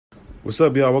What's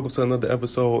up, y'all? Welcome to another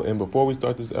episode. And before we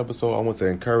start this episode, I want to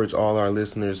encourage all our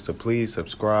listeners to please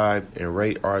subscribe and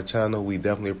rate our channel. We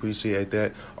definitely appreciate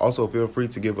that. Also, feel free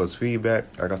to give us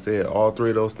feedback. Like I said, all three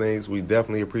of those things, we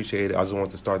definitely appreciate it. I just want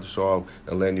to start the show off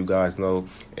and letting you guys know.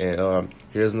 And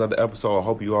here's another episode. I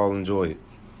hope you all enjoy it.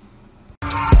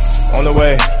 On the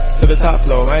way to the top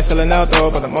floor. I ain't selling out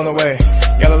though, but I'm on the way.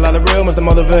 Got a lot of real ones to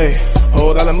motivate.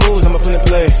 Hold all the moves, I'ma put in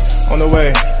play. On the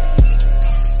way.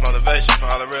 Motivation for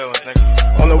all the real ones,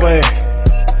 nigga. On the way.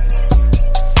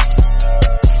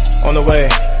 On the way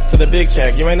to the big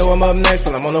check. You ain't know I'm up next,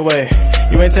 but I'm on the way.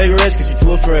 You ain't take risks cause you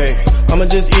too afraid. I'ma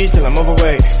just eat till I'm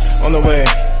overweight. On the way.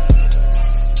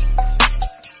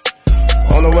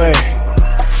 On the way.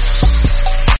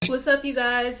 What's up, you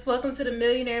guys? Welcome to the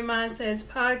Millionaire Mindsets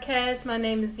podcast. My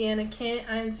name is Deanna Kent.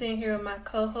 I am sitting here with my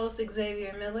co-host,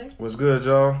 Xavier Miller. What's good,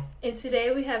 y'all? And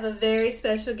today we have a very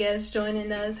special guest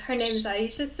joining us. Her name is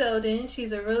Aisha Selden.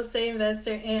 She's a real estate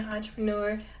investor and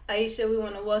entrepreneur. Aisha, we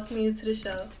want to welcome you to the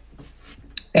show.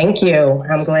 Thank you.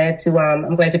 I'm glad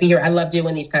to be here. I love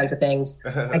doing these kinds of things.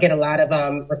 I get a lot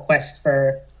of requests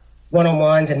for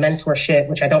one-on-ones and mentorship,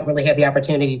 which I don't really have the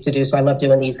opportunity to do. So I love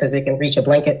doing these because they can reach a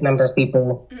blanket number of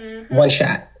people one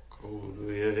shot. Cool.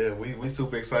 Yeah. We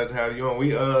super excited to have you on.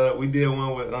 We did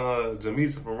one with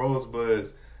Jamisa from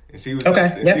Rosebuds. And she was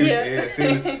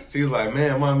she was like,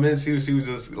 man, my man, she was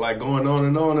just like going on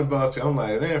and on about you. I'm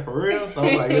like, man, for real? So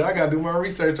I'm like, yeah, I gotta do my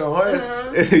research on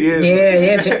her.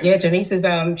 Janice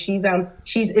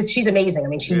is she's amazing. I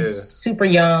mean, she's super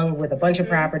young with a bunch of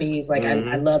properties. Like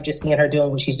I love just seeing her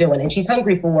doing what she's doing, and she's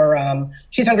hungry for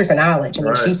knowledge. I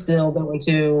mean, she's still going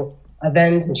to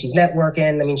events and she's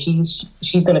networking. I mean,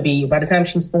 she's going to be, by the time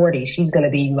she's 40, she's going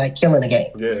to be like killing the game.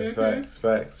 Yeah,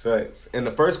 facts. And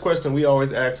the first question we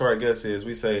always ask our guests is,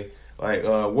 we say, like,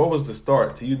 what was the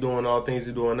start to you doing all the things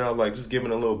you're doing now? Like, just giving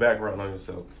a little background on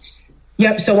yourself.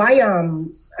 Yep. So I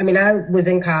was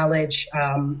in college,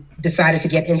 decided to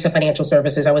get into financial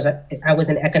services. I was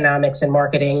an economics and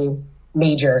marketing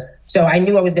major. So I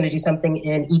knew I was going to do something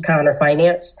in econ or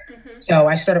finance. So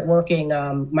I started working,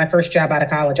 my first job out of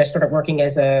college, I started working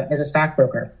as a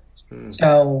stockbroker.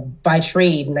 So by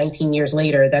trade, 19 years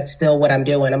later, that's still what I'm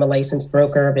doing. I'm a licensed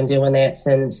broker. I've been doing that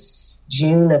since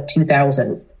June of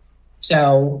 2000.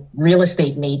 So real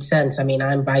estate made sense. I mean,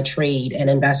 I'm by trade an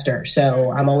investor.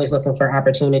 So I'm always looking for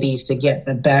opportunities to get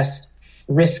the best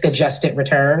risk-adjusted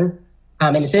return.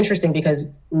 And it's interesting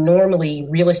because normally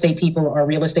real estate people are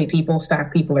real estate people,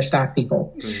 stock people are stock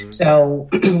people. So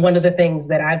one of the things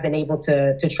that I've been able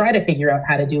to try to figure out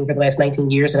how to do over the last 19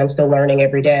 years, and I'm still learning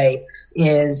every day,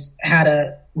 is how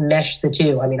to mesh the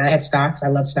two. I mean, I have stocks. I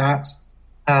love stocks.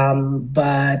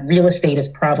 But real estate is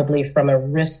probably, from a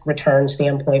risk return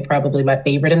standpoint, probably my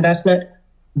favorite investment.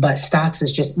 But stocks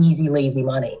is just easy, lazy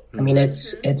money. I mean,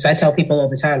 it's I tell people all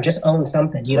the time, just own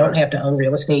something. You don't have to own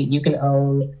real estate. You can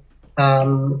own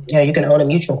you can own a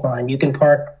mutual fund. You can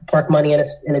park money in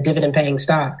a dividend paying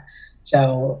stock.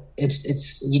 So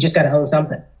it's you just got to own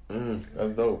something.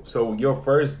 That's dope. So your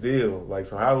first deal, like,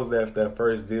 so how was that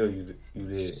first deal you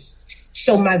did?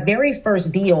 So my very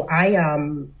first deal,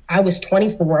 I was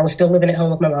 24. I was still living at home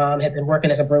with my mom. Had been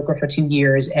working as a broker for 2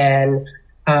 years, and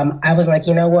I was like,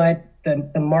 you know what,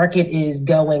 the market is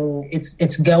going,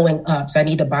 it's going up. So I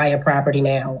need to buy a property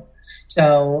now.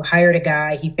 So hired a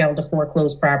guy. He found a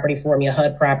foreclosed property for me, a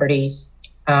HUD property.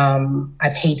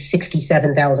 I paid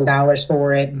 $67,000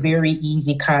 for it. Very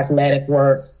easy cosmetic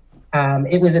work.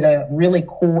 It was in a really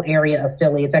cool area of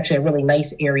Philly. It's actually a really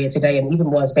nice area today, and even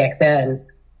was back then.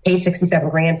 Paid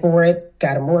 $67,000 for it.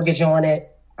 Got a mortgage on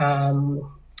it.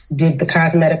 Did the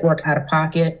cosmetic work out of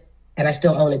pocket, and I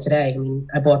still own it today. I mean,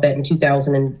 I bought that in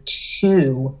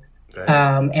 2002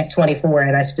 at 24,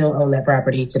 and I still own that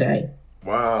property today.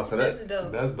 Wow, so that's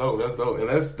dope. And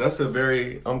that's a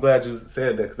very, I'm glad you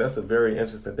said that, because that's a very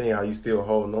interesting thing, how you still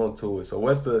holding on to it. So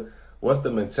what's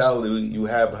the mentality you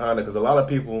have behind it? Because a lot of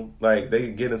people, like, they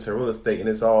get into real estate and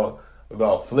it's all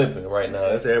about flipping right now.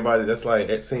 That's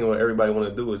like seeing what everybody want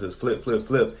to do is just flip.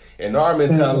 And our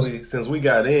mentality since we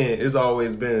got in, it's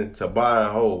always been to buy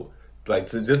and hold, like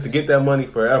to get that money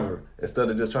forever instead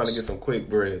of just trying to get some quick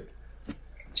bread.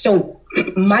 So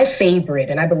my favorite,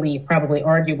 and I believe probably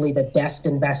arguably the best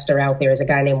investor out there, is a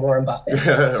guy named Warren Buffett.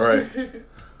 Right.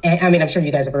 And, I mean, I'm sure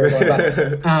you guys have heard of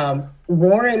Warren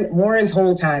Buffett. Warren's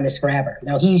whole time is forever.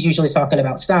 Now, he's usually talking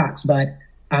about stocks, but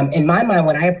in my mind,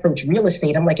 when I approach real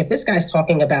estate, I'm like, if this guy's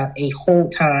talking about a whole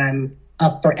time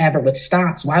of forever with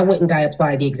stocks, why wouldn't I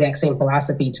apply the exact same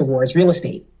philosophy towards real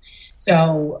estate?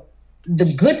 So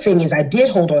the good thing is I did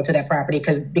hold on to that property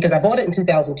because I bought it in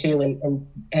 2002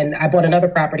 and I bought another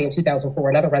property in 2004,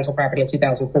 another rental property in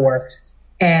 2004.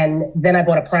 And then I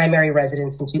bought another primary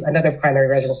residence in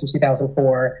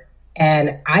 2004.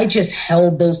 And I just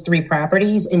held those 3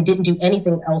 properties and didn't do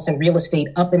anything else in real estate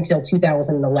up until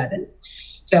 2011.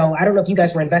 So I don't know if you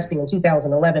guys were investing in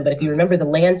 2011, but if you remember the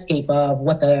landscape of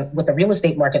what the real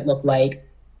estate market looked like,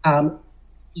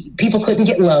 people couldn't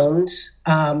get loans.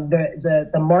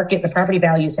 The market, the property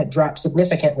values had dropped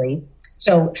significantly.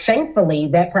 So thankfully,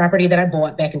 that property that I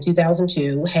bought back in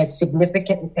 2002 had a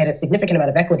significant amount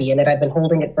of equity in it. I've been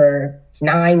holding it for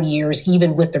 9 years,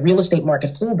 even with the real estate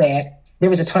market pullback. There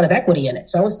was a ton of equity in it.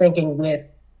 So I was thinking,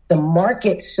 with the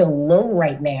market so low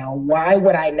right now, why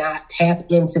would I not tap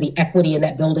into the equity in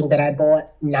that building that I bought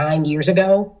 9 years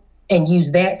ago and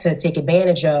use that to take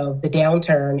advantage of the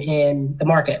downturn in the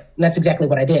market? And that's exactly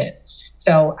what I did.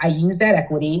 So I used that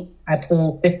equity. I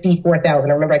pulled $54,000.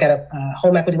 I remember I got a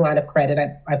home equity line of credit.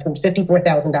 I pulled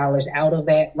 $54,000 out of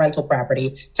that rental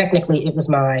property. Technically, it was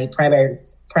my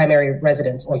primary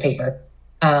residence on paper.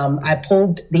 I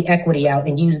pulled the equity out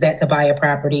and used that to buy a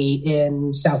property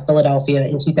in South Philadelphia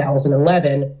in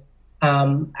 2011.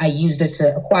 I used it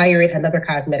to acquire it, another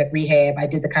cosmetic rehab. I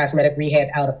did the cosmetic rehab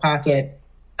out of pocket,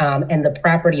 and the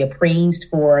property appraised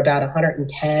for about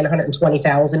 $110,000,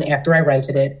 $120,000 after I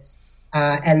rented it.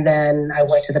 And then I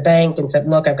went to the bank and said,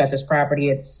 look, I've got this property.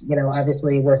 It's,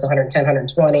 obviously worth $110,000,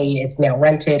 $120,000. It's now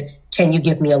rented. Can you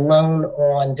give me a loan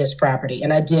on this property?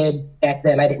 And I did. Back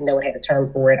then, I didn't know it had a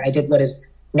term for it. I did what is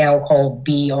now called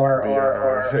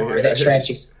BRRR, that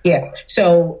strategy. Yeah.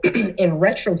 So in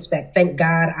retrospect, thank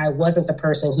God I wasn't the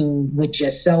person who would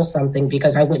just sell something,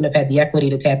 because I wouldn't have had the equity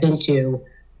to tap into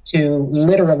to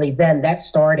literally then that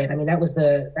started. I mean, that was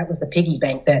the piggy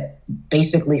bank that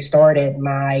basically started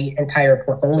my entire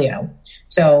portfolio.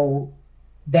 So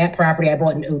that property I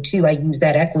bought in 2002, I used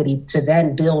that equity to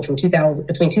then build from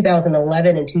between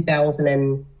 2011 and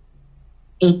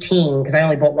 2018, because I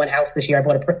only bought one house this year. I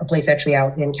bought a place actually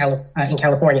out in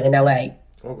California, in LA.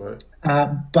 Okay.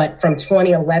 But from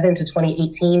 2011 to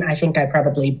 2018, I think I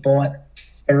probably bought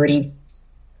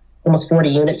almost 40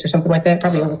 units or something like that,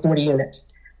 probably over 40 units.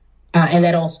 And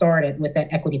that all started with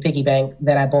that equity piggy bank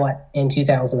that I bought in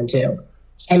 2002.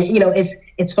 And,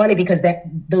 it's funny because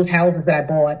those houses that I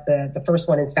bought, the first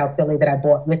one in South Philly that I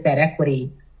bought with that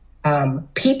equity,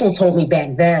 people told me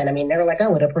back then, I mean, they were like,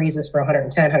 oh, it appraises for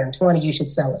 $110,000, $120,000, you should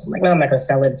sell it. I'm like, no, I'm not going to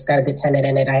sell it. It's got a good tenant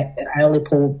in it. I only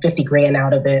pulled $50,000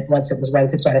 out of it once it was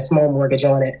rented, so I had a small mortgage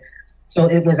on it. So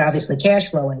it was obviously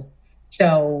cash flowing.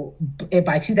 So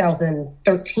by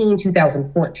 2013,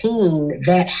 2014,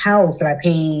 that house that I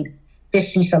paid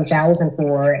 $50,000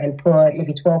 for and put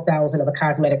maybe $12,000 of a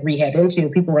cosmetic rehab into,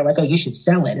 people were like, oh, you should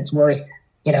sell it. It's worth,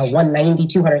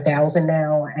 $190,000, $200,000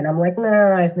 now. And I'm like,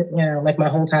 no, like my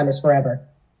whole time is forever.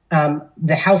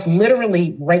 The house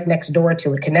literally right next door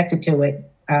to it, connected to it,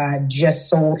 just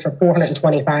sold for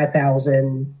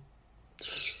 $425,000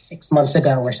 6 months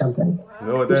ago or something. You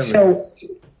know what that means?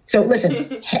 So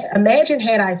listen, imagine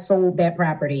had I sold that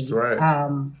property, right,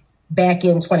 back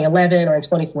in 2011 or in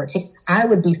 2014, I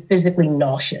would be physically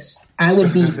nauseous. I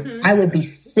would be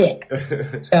sick.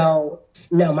 So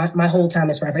no, my whole time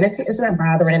is forever. And it's not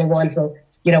bothering anyone. So,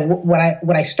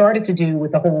 what I started to do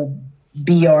with the whole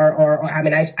BRR, I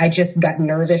mean, I just got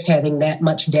nervous having that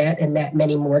much debt and that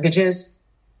many mortgages.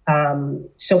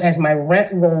 So as my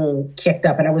rent roll kicked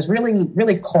up, and I was really,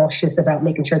 really cautious about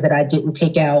making sure that I didn't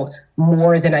take out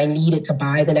more than I needed to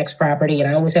buy the next property. And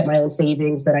I always had my own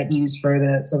savings that I'd use for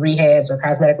the rehabs or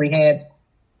cosmetic rehabs.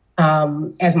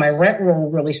 As my rent roll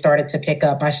really started to pick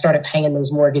up, I started paying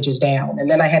those mortgages down. And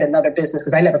then I had another business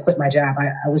because I never quit my job.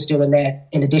 I was doing that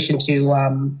in addition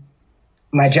to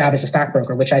my job as a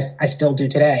stockbroker, which I still do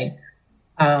today.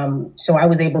 So I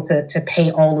was able to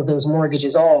pay all of those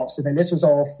mortgages off. So then this was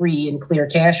all free and clear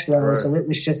cash flow. Right. So it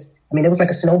was just, it was like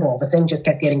a snowball. The thing just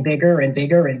kept getting bigger and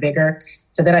bigger and bigger.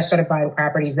 So then I started buying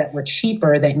properties that were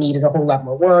cheaper, that needed a whole lot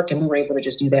more work. And we were able to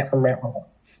just do that from rent roll.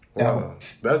 Wow.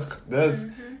 That's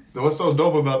what's so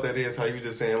dope about that is how you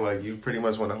just saying, like, you pretty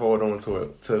much want to hold on to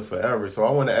it to forever. So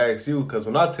I want to ask you, because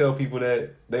when I tell people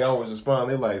that, they always respond,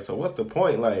 they're like, so what's the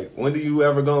point? Like, when do you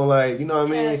ever gonna, like, you know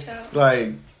what I mean?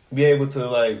 Like, be able to,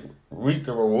 like, reap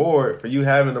the reward for you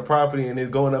having the property and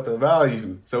it going up in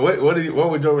value. So what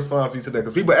would your response be to that?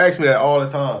 Because people ask me that all the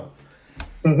time.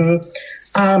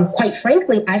 Mm-hmm. Quite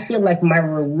frankly, I feel like my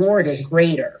reward is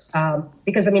greater.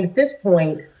 Because, at this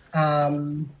point,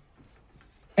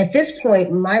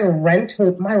 my rent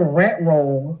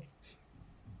roll,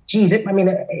 geez,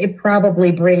 it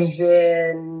probably brings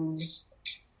in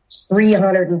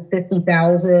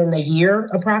 $350,000 a year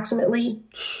approximately.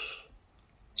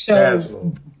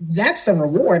 So that's the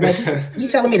reward. Like, you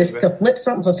telling me to flip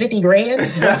something for 50 grand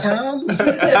one time?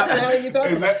 How are you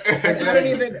talking about?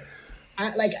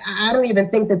 I don't even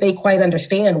think that they quite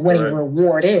understand what a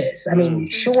reward is. I mean,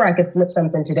 sure, I could flip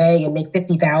something today and make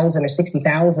 50,000 or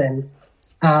 60,000.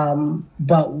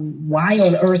 But why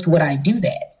on earth would I do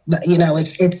that? You know,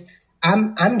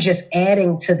 I'm just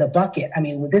adding to the bucket. I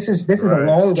mean, this is a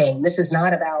long game. This is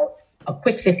not about a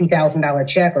quick $50,000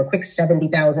 check or a quick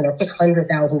 $70,000 or a quick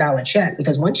 $100,000 check,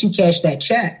 because once you cash that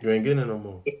check, you ain't getting it no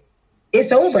more.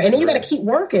 It's over. And then you got to keep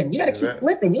working. You got to keep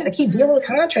flipping. You got to keep dealing with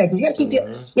contractors. You got to keep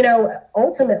you know,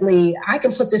 ultimately I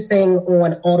can put this thing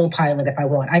on autopilot if I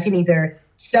want. I can either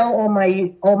sell all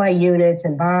my units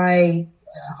and buy a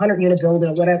 100-unit building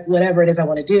or whatever it is I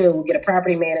want to do, get a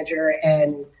property manager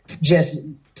and just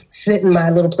sit in my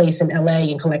little place in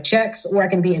LA and collect checks, or I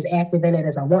can be as active in it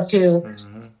as I want to.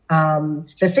 Mm-hmm.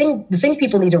 The thing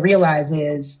people need to realize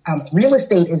is real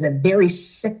estate is a very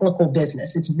cyclical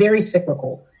business. It's very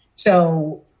cyclical.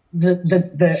 So you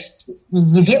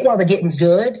get while the getting's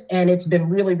good, and it's been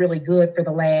really, really good for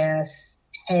the last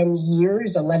 10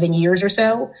 years, 11 years or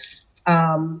so.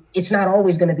 It's not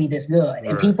always going to be this good.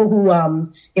 And people who,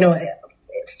 you know,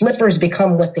 flippers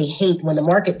become what they hate when the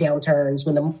market downturns,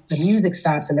 when the music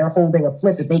stops and they're holding a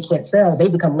flip that they can't sell, they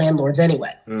become landlords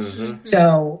anyway. Mm-hmm.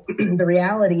 So the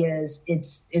reality is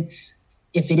it's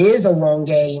if it is a long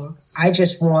game, I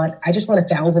just want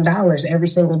 $1,000 every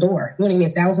single door. You want to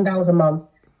give me $1,000 a month,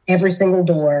 every single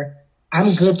door.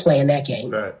 I'm good playing that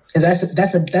game, because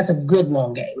that's a good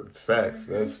long game. It's facts.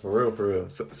 That's for real.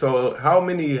 So how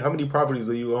many properties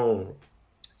do you own?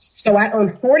 So I own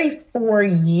 44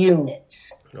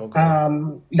 units. Okay.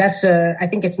 I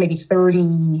think it's maybe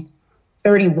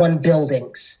 31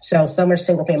 buildings. So some are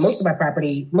single family. Most of my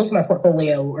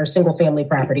portfolio are single family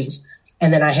properties.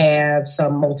 And then I have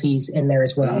some multis in there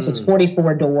as well. So it's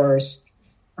 44 doors.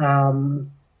 I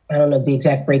don't know the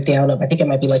exact breakdown of, I think it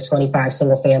might be like 25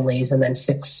 single families and then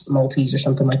 6 multis or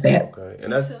something like that. Okay.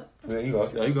 And that's, you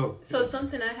go. So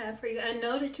something I have for you. I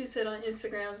know that you said on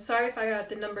Instagram, sorry if I got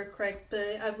the number correct,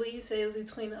 but I believe you said it was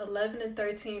between 11 and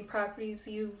 13 properties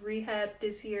you rehabbed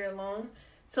this year alone.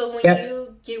 So when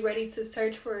you get ready to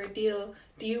search for a deal,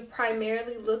 do you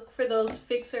primarily look for those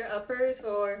fixer-uppers,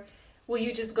 or will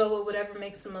you just go with whatever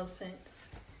makes the most sense?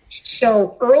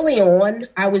 So early on,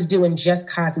 I was doing just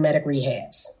cosmetic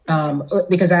rehabs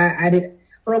because I did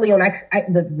early on.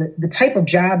 The type of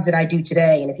jobs that I do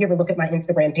today, and if you ever look at my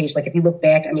Instagram page, like if you look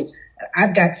back, I mean,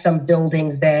 I've got some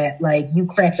buildings that like you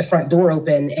crack the front door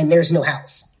open and there's no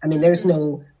house. I mean, there's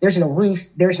no roof,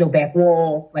 there's no back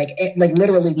wall. Like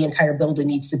literally, the entire building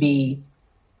needs to be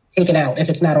taken out if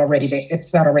it's not already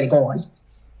gone.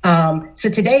 So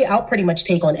today, I'll pretty much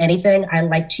take on anything. I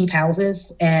like cheap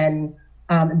houses, and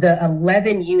the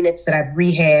 11 units that I've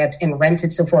rehabbed and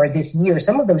rented so far this year,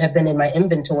 some of them have been in my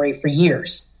inventory for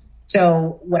years.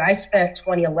 So what I spent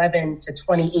 2011 to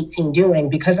 2018 doing,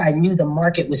 because I knew the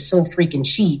market was so freaking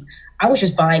cheap, I was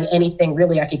just buying anything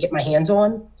really I could get my hands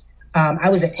on. I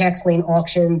was at tax lien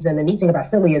auctions, and the neat thing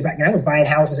about Philly is I was buying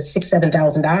houses at $6,000,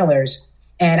 $7,000.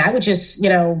 And I would just,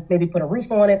 maybe put a roof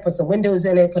on it, put some windows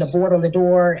in it, put a board on the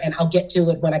door, and I'll get to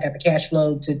it when I got the cash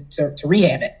flow to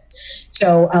rehab it.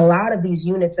 So a lot of these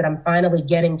units that I'm finally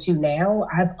getting to now,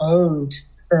 I've owned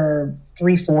for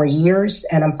 3-4 years,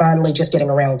 and I'm finally just getting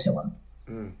around to them.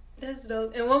 Mm. That's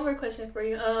dope. And one more question for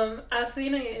you. I've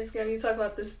seen on your Instagram, you talk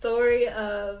about the story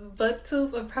of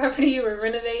Bucktooth, a property you were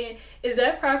renovating. Is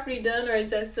that property done, or is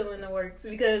that still in the works?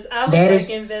 Because I was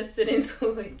invested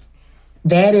into it.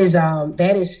 That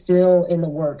is still in the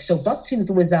works. So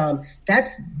Bucktooth was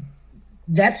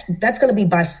that's going to be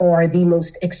by far the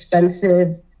most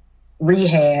expensive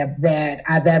rehab that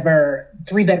I've ever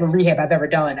 3-bedroom rehab I've ever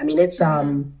done. I mean, it's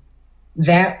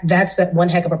that's one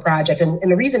heck of a project, and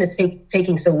the reason it's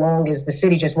taking so long is the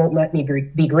city just won't let me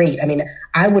be great. I mean,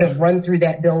 I would have run through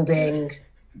that building,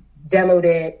 demoed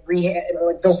it,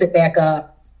 built it back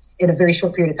up in a very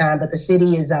short period of time, but the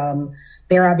city is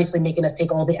they're obviously making us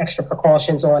take all the extra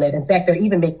precautions on it. In fact, they're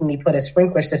even making me put a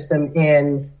sprinkler system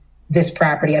in this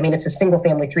property. I mean, it's a single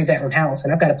family 3-bedroom house,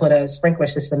 and I've got to put a sprinkler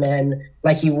system in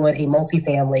like you would a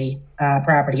multifamily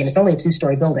property. And it's only a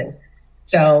 2-story building.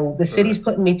 So the city's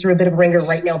putting me through a bit of a ringer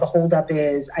right now. The holdup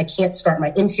is I can't start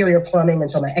my interior plumbing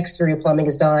until my exterior plumbing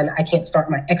is done. I can't start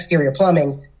my exterior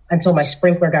plumbing until my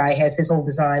sprinkler guy has his whole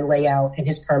design layout and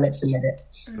his permit submitted.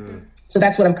 Mm-hmm. So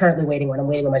that's what I'm currently waiting on. I'm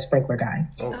waiting on my sprinkler guy.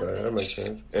 Okay, that makes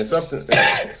sense. And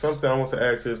something I want to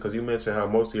ask is, because you mentioned how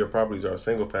most of your properties are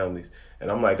single families, and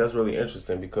I'm like, that's really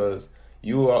interesting because,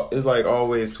 it's like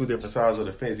always two different sides of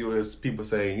the fence. You hear people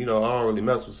say, I don't really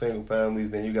mess with single families.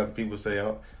 Then you got people say,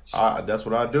 that's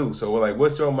what I do. So we're like,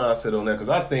 what's your mindset on that? Because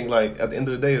I think like at the end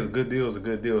of the day, a good deal is a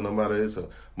good deal, no matter it's a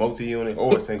multi-unit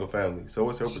or a single family. So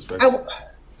what's your perspective?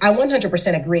 I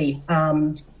 100% agree.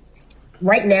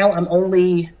 Right now, I'm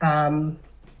only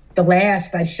the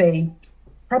last, I'd say,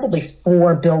 probably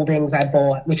 4 buildings I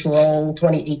bought, which were all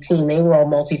 2018. They were all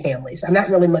multifamilies. I'm not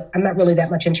really that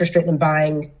much interested in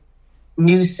buying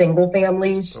new single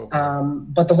families. Okay.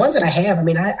 But the ones that I have, I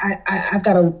mean, I've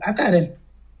got a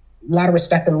lot of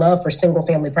respect and love for single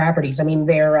family properties. I mean,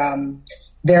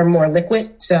 they're more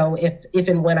liquid. So if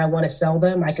and when I want to sell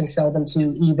them, I can sell them to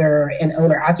either an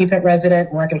owner occupant resident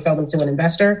or I can sell them to an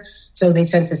investor. So they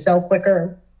tend to sell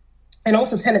quicker. And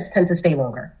also tenants tend to stay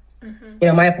longer.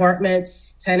 Mm-hmm. My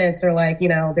apartments, tenants are like,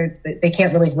 they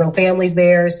can't really grow families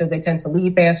there. So they tend to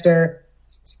leave faster.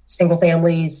 Single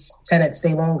families, tenants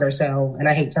stay longer. So, and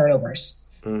I hate turnovers.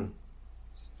 Mm.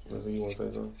 You want to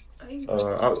say something?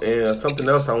 And something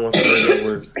else I want to bring up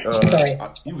was,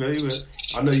 you good.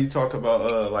 I know you talk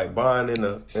about like buying in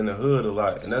the hood a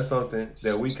lot, and that's something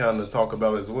that we kind of talk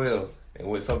about as well, and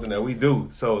with something that we do.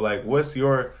 So, like, what's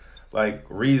your like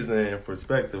reasoning and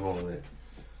perspective on it?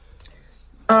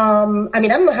 I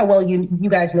mean, I don't know how well you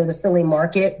guys know the Philly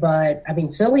market, but I mean,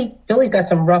 Philly's got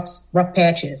some rough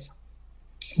patches,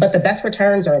 but the best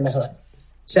returns are in the hood.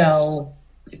 So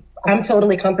I'm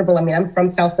totally comfortable. I mean, I'm from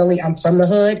South Philly. I'm from the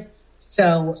hood.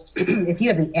 So if you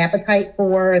have the appetite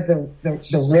for the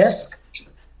risk,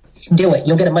 do it.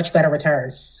 You'll get a much better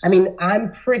return. I mean,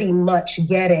 I'm pretty much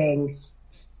getting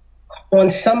on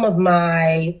some of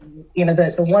my,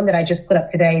 the one that I just put up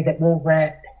today that will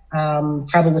rent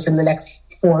probably within the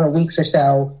next 4 weeks or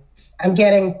so. I'm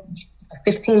getting a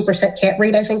 15% cap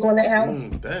rate, I think, on that house.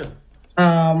 Damn.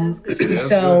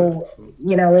 So,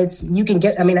 you can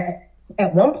get, I mean,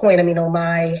 at one point, I mean, on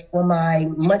my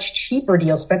much cheaper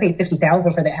deals, because I paid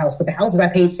 $50,000 for that house, but the houses I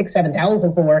paid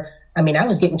 $6,000-7,000 for, I mean, I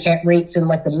was getting cap rates in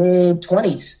like the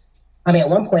mid-20s. I mean, at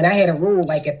one point I had a rule,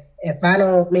 like if I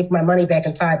don't make my money back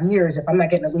in 5 years, if I'm not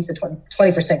getting at least a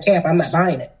 20% cap, I'm not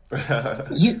buying it.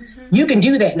 You can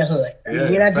do that in the hood. I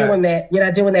mean, you're not doing that. You're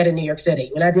not doing that in New York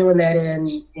City. You're not doing that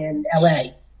in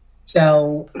LA.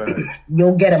 So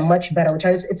you'll get a much better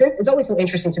return. It's always so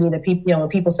interesting to me that people, when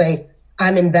people say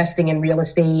I'm investing in real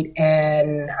estate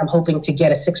and I'm hoping to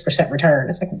get a 6% return,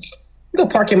 it's like, you go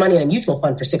park your money in a mutual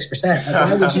fund for 6%.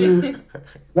 Like,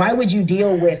 why would you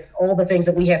deal with all the things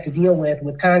that we have to deal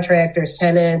with contractors,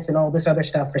 tenants, and all this other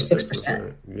stuff for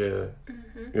 6%? Yeah.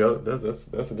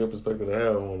 That's a good perspective to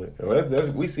have on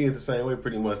it. We see it the same way,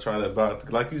 pretty much. Trying to buy,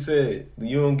 like you said,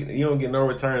 you don't get no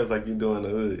returns like you do in the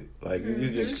hood. Like you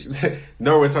get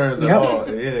no returns at all.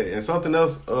 Yeah. And something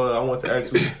else I want to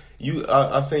ask you.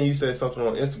 I seen you said something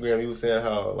on Instagram. You were saying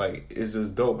how like it's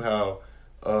just dope how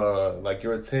like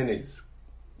your tenants'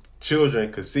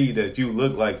 children could see that you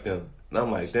look like them. And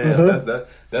I'm like, damn,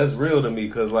 that's real to me,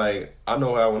 because like I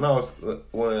know how when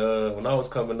I was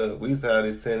coming up, we used to have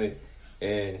this tenant.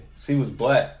 And she was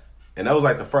black, and that was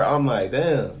like the first. I'm like,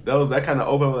 damn, that kind of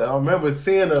opened. I remember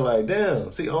seeing her like,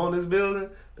 damn, she owned this building.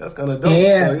 That's kind of dope.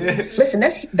 Yeah. So, yeah. Listen,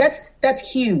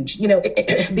 that's huge.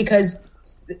 Because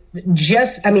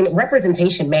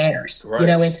representation matters. Right.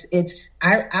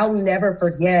 I'll never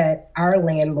forget our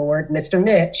landlord, Mr.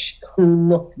 Mitch, who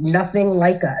looked nothing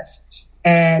like us.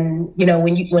 And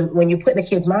when you put in a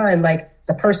kid's mind, like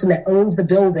the person that owns the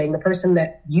building, the person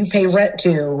that you pay rent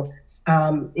to,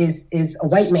 is a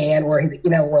white man or a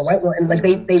white woman, like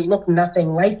they look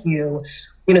nothing like you.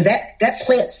 That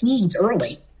plants seeds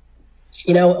early.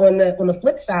 On the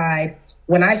flip side,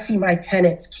 when I see my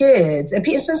tenants' kids,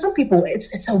 and some people,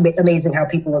 it's so amazing how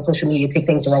people on social media take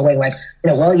things the wrong way. Like,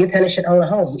 well, your tenant should own a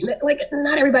home. Like,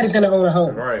 not everybody's going to own a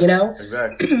home. Right.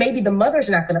 Exactly. Maybe the mother's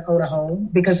not going to own a home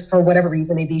because for whatever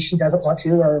reason, maybe she doesn't want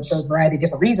to, or for a variety of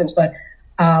different reasons, but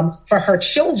for her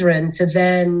children to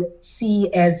then see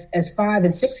as 5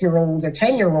 and 6 year olds or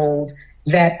 10-year-olds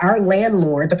that our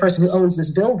landlord, the person who owns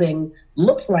this building,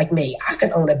 looks like me. I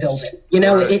can own a building.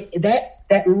 Right.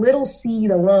 That little seed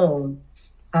alone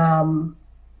can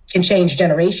change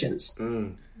generations.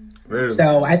 Really?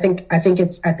 So I think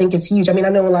it's huge. I mean, I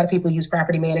know a lot of people use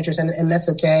property managers, and that's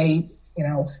okay.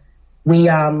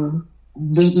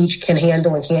 We each can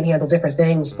handle and can't handle different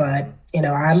things, but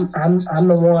I'm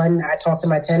the one. I talk to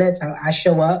my tenants. I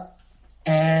show up,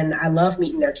 and I love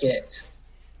meeting their kids.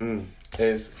 And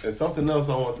something else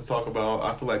I want to talk about.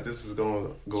 I feel like this is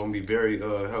going to be very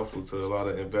helpful to a lot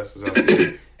of investors out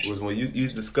there. Was when you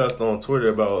discussed on Twitter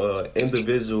about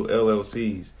individual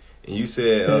LLCs, And you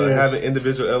said having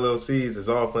individual LLCs is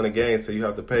all fun and games till you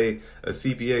have to pay a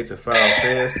CPA to file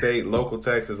fed, state, local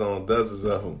taxes on dozens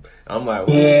of them. I'm like,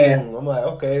 I'm like,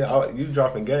 okay, you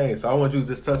dropping games. So I want you to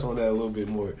just touch on that a little bit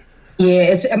more. Yeah,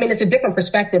 it's a different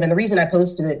perspective. And the reason I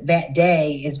posted it that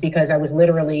day is because I was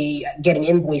literally getting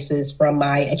invoices from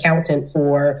my accountant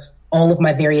for all of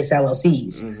my various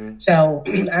LLCs. Mm-hmm. So,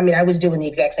 I mean, I was doing the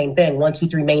exact same thing,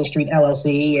 123 Main Street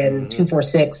LLC and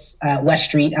 246 West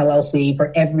Street LLC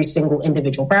for every single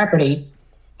individual property.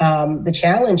 The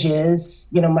challenge is,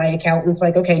 my accountant's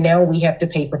like, okay, now we have to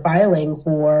pay for filing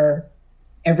for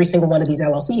every single one of these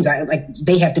LLCs.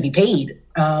 They have to be paid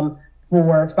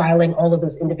for filing all of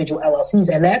those individual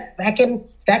LLCs. And that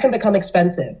can become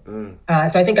expensive.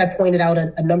 So I think I pointed out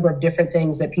a number of different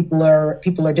things that people are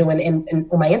doing.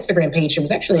 And on my Instagram page, there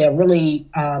was actually a really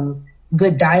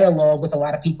good dialogue with a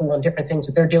lot of people on different things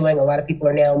that they're doing. A lot of people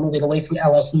are now moving away from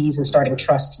LLCs and starting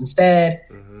trusts instead.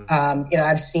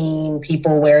 I've seen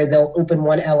people where they'll open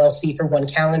one LLC for one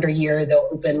calendar year. They'll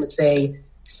open, let's say,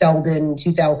 Selden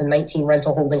 2019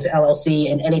 Rental Holdings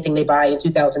LLC, and anything they buy in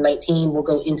 2019 will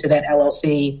go into that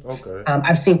LLC. Okay.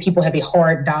 I've seen people have a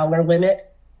hard dollar limit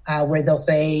where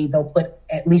they'll put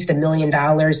at least $1 million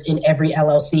in every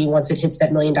LLC. Once it hits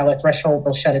that $1 million threshold,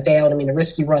 they'll shut it down. I mean, the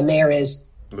risk you run there is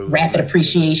rapid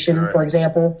appreciation, for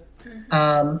example.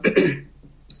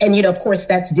 And, of course,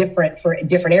 that's different for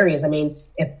different areas. I mean,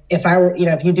 if I were,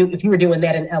 if you were doing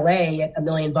that in LA at $1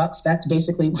 million, that's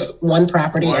basically one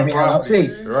property every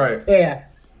LLC. Right. Yeah.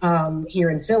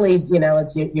 Here in Philly, your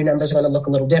numbers are going to look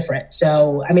a little different.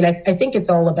 So, I mean, I think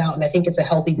it's all about, and I think it's a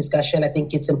healthy discussion. I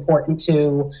think it's important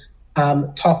to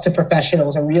talk to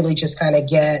professionals and really just kind of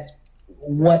get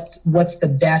what's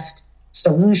the best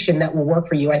solution that will work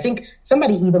for you. I think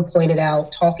somebody even pointed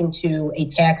out talking to a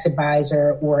tax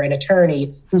advisor or an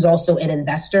attorney who's also an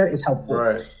investor is helpful.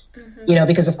 Right.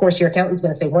 Because of course your accountant's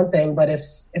going to say one thing, but if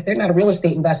they're not a real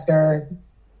estate investor,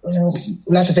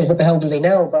 not to say what the hell do they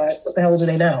know, but what the hell do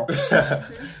they know?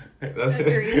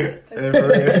 Agreed.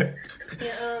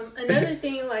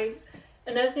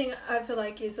 Another thing I feel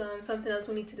like is something else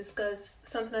we need to discuss.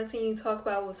 Something I've seen you talk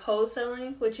about was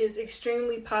wholesaling, which is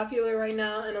extremely popular right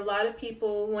now, and a lot of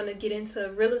people want to get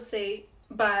into real estate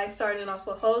by starting off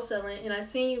with wholesaling. And I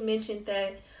seen you mentioned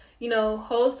that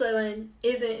wholesaling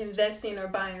isn't investing or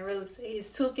buying real estate.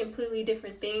 It's two completely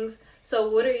different things. So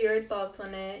what are your thoughts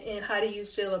on that, and how do you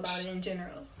feel about it in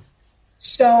general?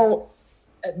 So,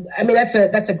 I mean,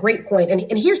 that's a great point. And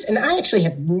I actually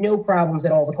have no problems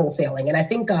at all with wholesaling. And I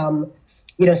think,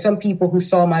 some people who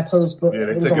saw my post,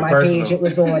 it was on my page, it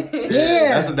was on,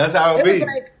 that's how it be.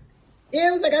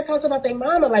 It was like I talked about their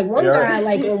mama. Like one guy,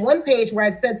 on one page where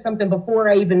I'd said something before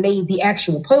I even made the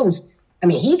actual post. I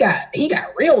mean, he got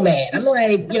real mad. I'm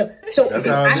like, so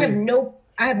I have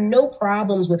no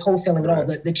problems with wholesaling at all.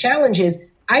 The challenge is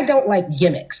I don't like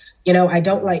gimmicks. I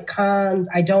don't like cons.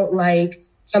 I don't like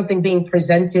something being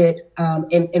presented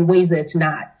in ways that it's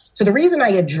not. So the reason I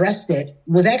addressed it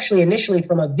was actually initially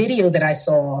from a video that I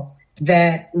saw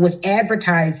that was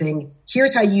advertising,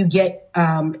 here's how you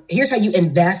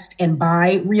invest and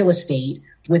buy real estate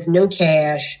with no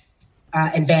cash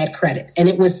and bad credit. And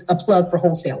it was a plug for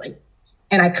wholesaling.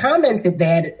 And I commented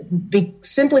that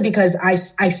simply because I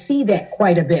see that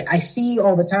quite a bit. I see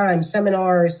all the time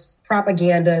seminars,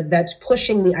 propaganda that's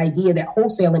pushing the idea that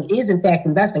wholesaling is in fact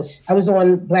investing. I was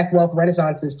on Black Wealth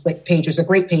Renaissance's page. It's a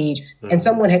great page. And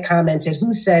someone had commented,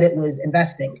 who said it was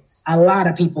investing? A lot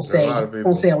of people say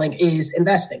wholesaling is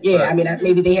investing. Yeah. Right. I mean,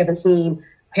 maybe they haven't seen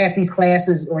half these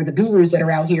classes or the gurus that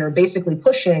are out here basically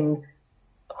pushing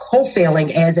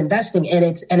wholesaling as investing, and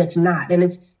it's not. And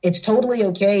it's totally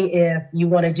okay if you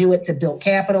want to do it to build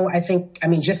capital. I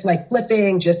mean, just like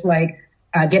flipping, just like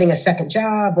getting a second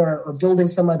job or building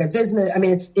some other business. I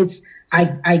mean,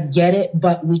 I get it,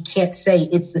 but we can't say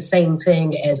it's the same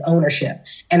thing as ownership.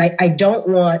 And I don't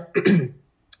want,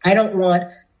 I don't want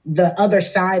the other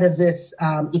side of this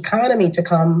economy to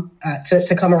come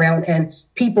around and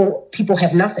people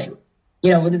have nothing.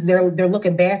 They're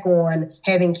looking back on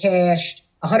having cashed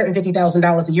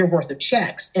 $150,000 a year worth of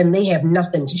checks, and they have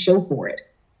nothing to show for it.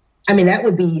 I mean, that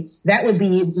would be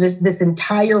this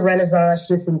entire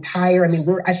renaissance,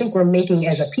 I think we're making,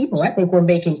 as a people, I think we're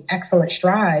making excellent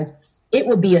strides. It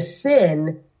would be a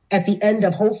sin at the end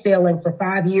of wholesaling for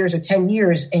 5 years or 10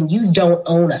 years and you don't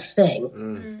own a thing.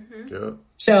 Mm-hmm. Yeah.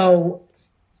 So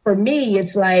for me,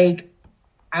 it's like,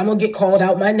 I'm going to get called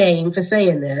out my name for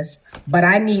saying this, but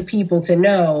I need people to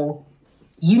know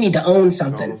you need to own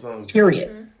something,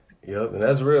 period. Yep, and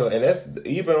that's real. And that's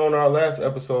even on our last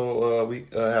episode, we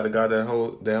had a guy that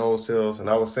wholesales, and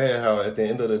I was saying how at the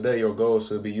end of the day, your goal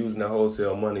should be using that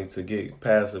wholesale money to get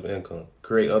passive income,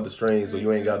 create other streams where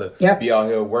you ain't got to be out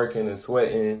here working and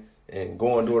sweating and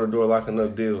going door to door locking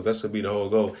up deals. That should be the whole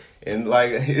goal. And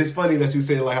like, it's funny that you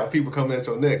say like how people come at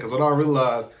your neck, because what I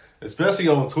realized, especially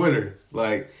on Twitter,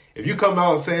 like if you come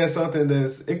out saying something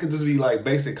it could just be like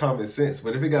basic common sense,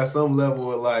 but if it got some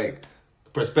level of like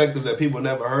perspective that people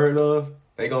never heard of,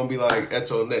 they gonna be like at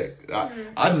your neck.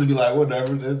 I just be like,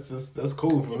 whatever. That's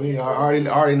cool for me. I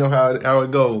already know how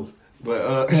it goes.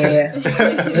 But yeah,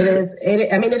 it is.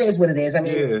 It is what it is. I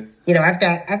mean, you know, I've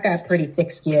got pretty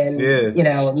thick skin. Yeah. You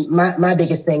know, my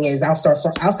biggest thing is I'll start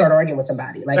arguing with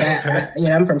somebody. Like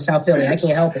I'm from South Philly. I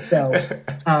can't help it. So,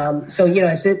 you know,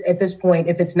 at this point,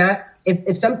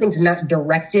 if something's not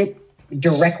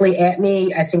directly at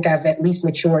me, I think I've at least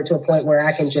matured to a point where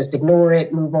I can just ignore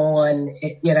it, move on.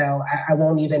 I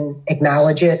won't even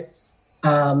acknowledge it.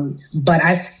 But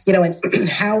and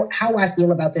how I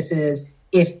feel about this is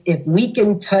if we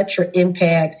can touch or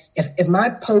impact, if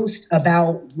my post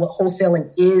about what wholesaling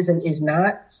is and is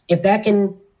not, if that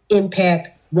can impact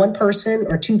one person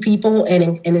or two people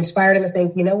and inspire them to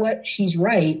think, you know what, she's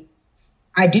right.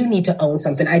 I do need to own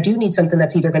something. I do need something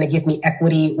that's either going to give me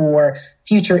equity or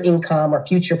future income or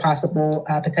future possible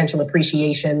potential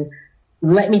appreciation.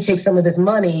 Let me take some of this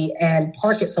money and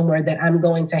park it somewhere that I'm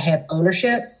going to have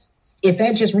ownership. If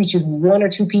that just reaches one or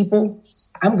two people,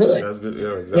 I'm good. That's good.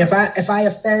 Yeah, exactly. If I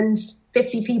offend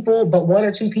 50 people, but one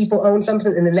or two people own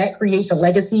something, and then that creates a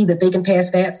legacy that they can pass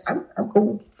that, I'm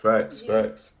cool. Facts.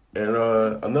 And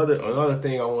another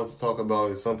thing I want to talk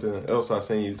about is something else I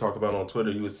seen you talk about on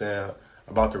Twitter. You were saying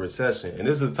about the recession. And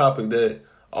this is a topic that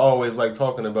I always like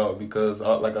talking about because,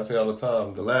 like I say all the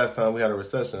time, the last time we had a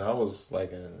recession, I was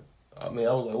like, what?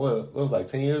 It was like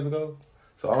 10 years ago?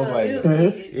 So I was like,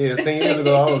 10 years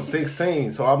ago, I was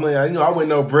 16. So I mean, I wasn't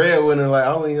no breadwinner. Like,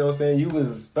 I wasn't, you know what I'm saying? You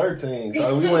was 13.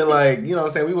 So we went like, you know what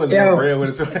I'm saying? We wasn't no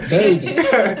breadwinners. Babies.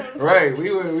 Right.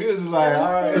 We was just like,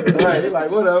 all right. Like,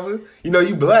 whatever. You know,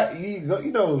 you black, you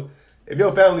know, if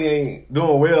your family ain't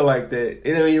doing well like that,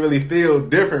 it don't even really feel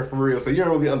different for real. So you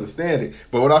don't really understand it.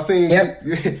 But what I seen,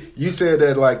 you said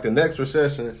that like the next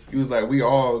recession, you was like, we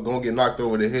all gonna get knocked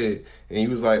over the head. And you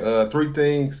was like, 3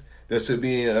 things that should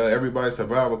be in everybody's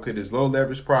survival kit is low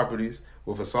leverage properties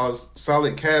with a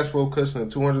solid cash flow cushion of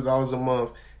 $200 a month,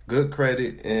 good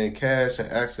credit, and cash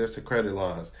and access to credit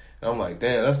lines. And I'm like,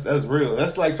 damn, that's real.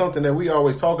 That's like something that we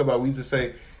always talk about. We just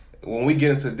say when we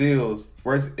get into deals,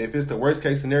 if it's the worst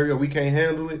case scenario, we can't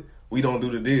handle it, we don't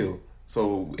do the deal.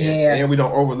 So and we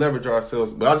don't over leverage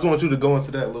ourselves. But I just want you to go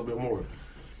into that a little bit more.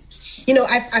 You know,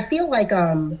 I feel like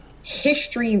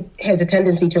history has a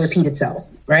tendency to repeat itself,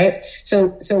 right?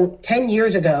 So 10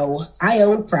 years ago, I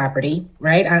owned property,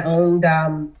 right? I owned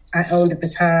at the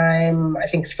time, I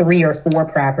think 3 or 4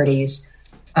 properties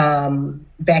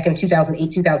back in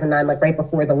 2008, 2009, like right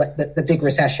before the big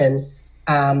recession,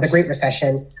 the Great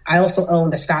Recession. I also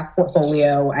owned a stock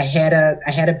portfolio. I had a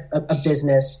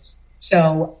business.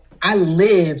 So I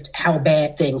lived how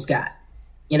bad things got.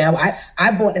 You know,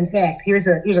 I bought, in fact, here's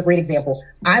a great example.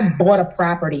 I bought a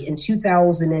property in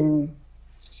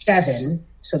 2007.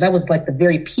 So that was like the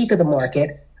very peak of the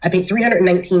market. I paid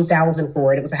 $319,000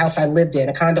 for it. It was a house I lived in,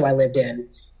 a condo I lived in.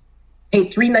 Paid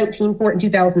 $319,000 for it in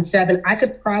 2007. I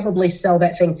could probably sell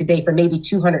that thing today for maybe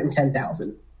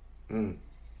 $210,000.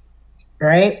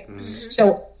 Right?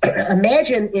 So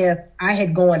imagine if I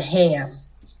had gone ham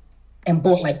and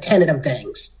bought like 10 of them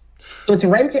things. So it's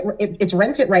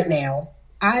rented right now.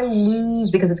 I lose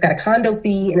because it's got a condo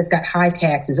fee and it's got high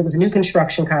taxes. It was a new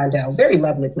construction condo, very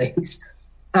lovely place.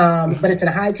 But it's in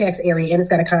a high tax area and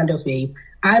it's got a condo fee.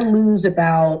 I lose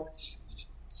about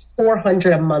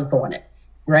 $400 a month on it,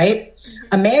 right?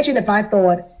 Imagine if I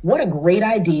thought, what a great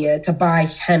idea to buy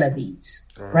 10 of these,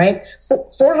 right?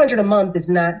 $400 a month is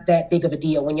not that big of a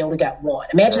deal when you only got one.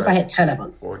 Imagine if I had 10 of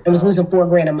them and was losing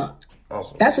 $4,000 a month.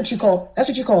 Awesome. That's what you call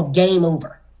game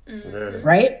over,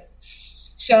 right?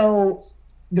 So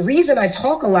the reason I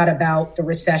talk a lot about the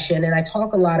recession and I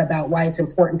talk a lot about why it's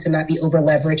important to not be over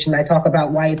leveraged and I talk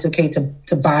about why it's okay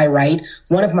to buy right.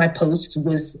 One of my posts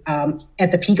was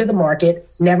at the peak of the market,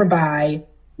 never buy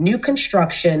new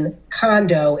construction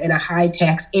condo in a high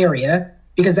tax area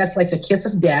because that's like the kiss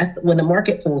of death when the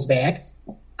market pulls back.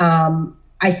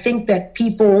 I think that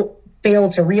people fail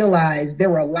to realize there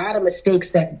were a lot of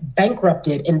mistakes that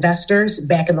bankrupted investors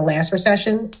back in the last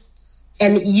recession.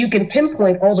 And you can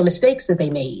pinpoint all the mistakes that they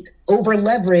made. Over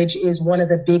leverage is one of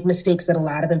the big mistakes that a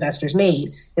lot of investors made.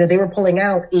 You know, they were pulling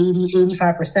out 80,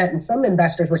 85%, and some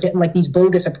investors were getting like these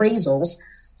bogus appraisals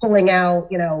pulling out,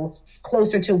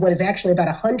 closer to what is actually about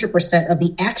 100% of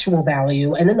the actual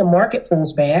value. And then the market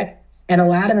pulls back and a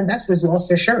lot of investors lost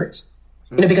their shirts,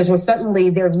 because when suddenly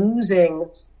they're losing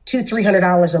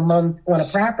 $200-$300 a month on a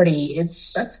property,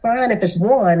 that's fine if it's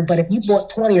one, but if you bought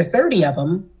 20 or 30 of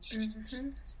them,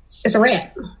 it's a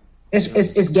wrap.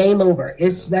 It's game over.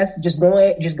 Just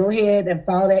go ahead and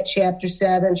file that Chapter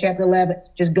 7, Chapter 11.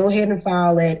 Just go ahead and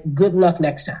file it. Good luck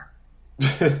next time.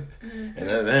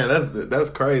 And that's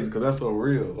crazy because that's so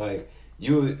real. Like I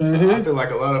feel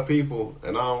like a lot of people,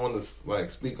 and I don't want to like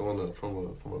speak on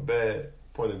from a bad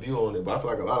point of view on it, but I feel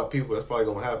like a lot of people that's probably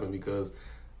gonna happen because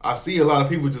I see a lot of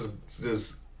people just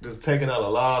taking out a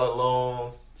lot of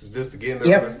loans just to get into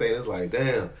real estate. It's like,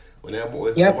 damn, when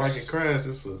the market crashed,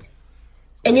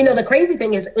 And the crazy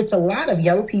thing is, it's a lot of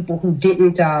young people who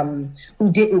didn't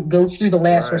go through the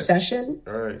last recession.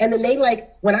 Right. And then they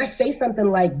when I say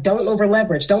something like, don't over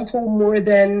leverage, don't pull more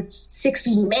than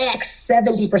 60, max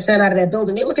 70% out of that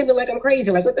building. They look at me like I'm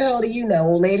crazy. Like, what the hell do you know,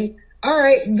 old lady? All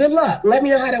right, good luck. Let me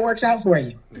know how that works out for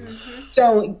you. Mm-hmm.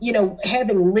 So,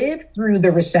 having lived through the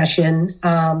recession,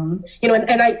 and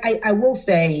I will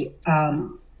say,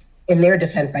 in their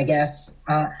defense, I guess,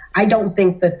 I don't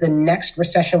think that the next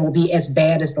recession will be as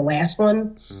bad as the last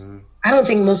one. Mm-hmm. I don't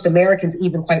think most Americans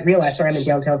even quite realize, sorry, I'm in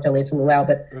downtown Philly, it's a little loud,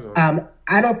 but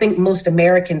I don't think most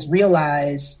Americans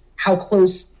realize how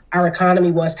close our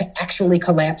economy was to actually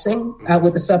collapsing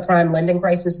with the subprime lending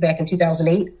crisis back in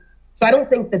 2008. So I don't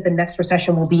think that the next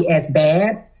recession will be as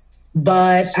bad.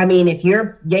 But I mean, if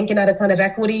you're yanking out a ton of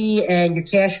equity and your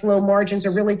cash flow margins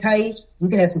are really tight, you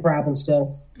can have some problems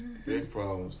still. Big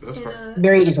problems. That's right.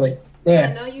 Very easily. Yeah.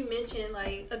 I know you mentioned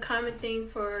a common thing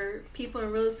for people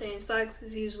in real estate and stocks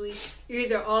is usually you're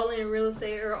either all in real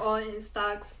estate or all in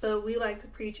stocks. But we like to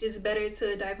preach it's better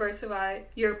to diversify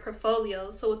your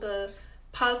portfolio. So with a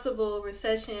possible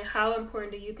recession, how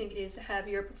important do you think it is to have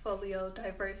your portfolio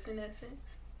diverse in that sense?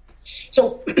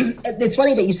 So it's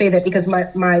funny that you say that because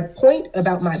my point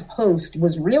about my post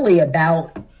was really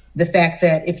about the fact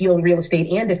that if you own real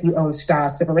estate and if you own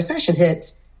stocks, if a recession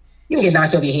hits, you can get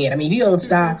knocked over your head. I mean, if you own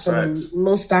stocks,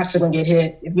 most stocks are going to get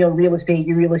hit. If you own real estate,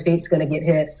 your real estate's going to get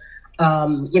hit.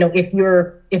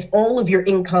 If all of your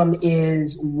income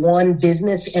is one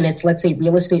business and it's, let's say,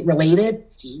 real estate related,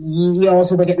 you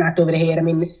also will get knocked over the head. I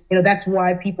mean, that's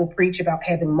why people preach about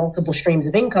having multiple streams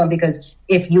of income, because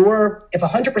if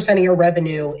 100% of your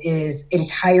revenue is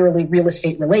entirely real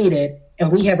estate related and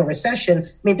we have a recession, I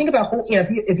mean, think about,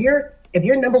 if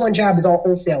your number one job is all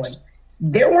wholesaling,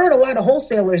 there weren't a lot of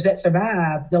wholesalers that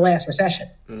survived the last recession.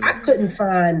 Mm-hmm. I couldn't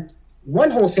find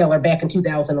one wholesaler back in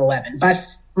 2011, but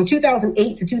from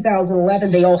 2008 to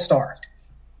 2011, they all starved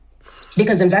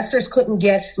because investors couldn't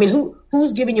get. I mean,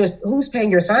 who's paying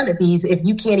your assignment fees if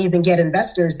you can't even get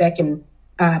investors that can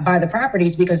buy the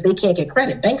properties because they can't get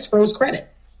credit? Banks froze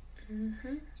credit.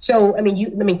 Mm-hmm. So,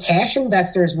 cash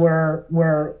investors were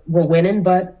winning,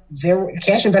 but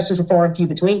cash investors were far and few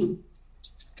between.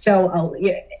 So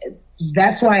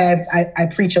that's why I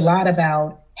preach a lot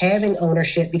about having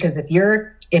ownership, because if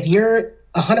you're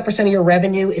 100% of your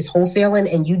revenue is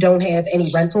wholesaling and you don't have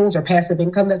any rentals or passive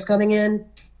income that's coming in,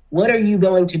 what are you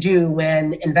going to do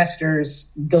when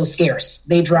investors go scarce?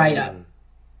 They dry up.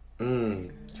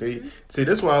 See,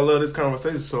 that's why I love this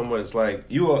conversation so much.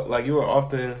 You will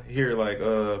often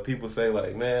hear people say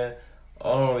man, I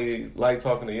only like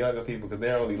talking to younger people because they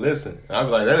don't really listen. And I be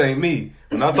like, that ain't me.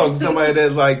 When I talk to somebody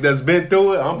that's been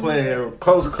through it, I'm playing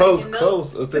close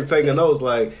to taking notes.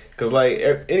 Because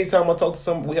anytime I talk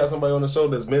to we have somebody on the show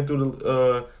that's been through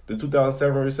the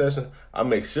 2007 recession, I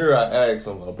make sure I ask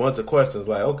them a bunch of questions.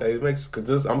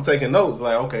 Because I'm taking notes.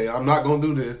 Okay, I'm not gonna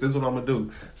do this. This is what I'm gonna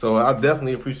do. So I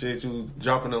definitely appreciate you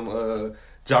dropping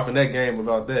that game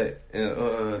about that.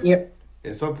 And yep.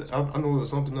 And something, I know it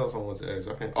was something else I wanted to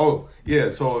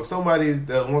ask. So if somebody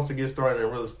that wants to get started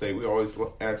in real estate, we always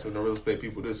asking the real estate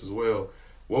people this as well.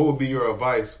 What would be your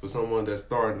advice for someone that's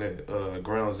starting at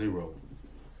ground zero?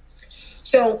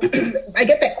 So I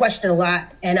get that question a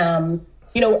lot. And,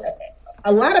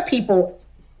 a lot of people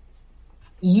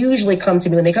usually come to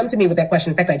me, when they come to me with that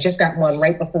question. In fact, I just got one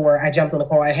right before I jumped on the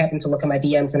call. I happened to look at my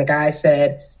DMs and a guy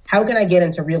said, how can I get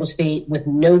into real estate with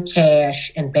no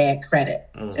cash and bad credit?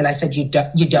 And I said, you don't.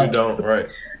 You don't, right.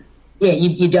 Yeah,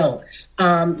 you don't.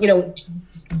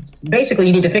 Basically,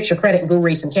 you need to fix your credit and go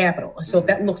raise some capital. So if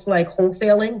that looks like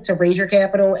wholesaling to raise your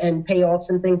capital and pay off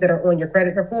some things that are on your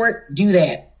credit report, do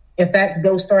that. If that's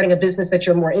go starting a business that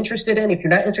you're more interested in, if you're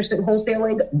not interested in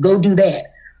wholesaling, go do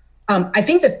that. I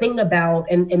think the thing about,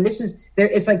 and this is there,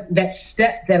 it's like that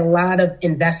step that a lot of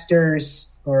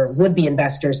investors or would-be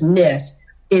investors miss,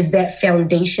 is that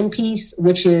foundation piece,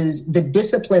 which is the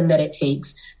discipline that it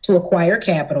takes to acquire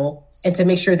capital and to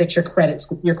make sure that your credit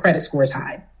score is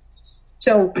high.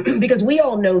 So, because we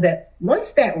all know that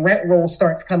once that rent roll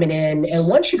starts coming in, and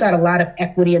once you got a lot of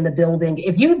equity in the building,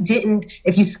 if you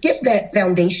skip that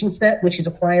foundation step, which is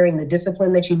acquiring the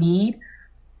discipline that you need,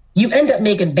 you end up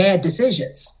making bad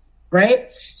decisions,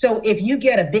 right? So if you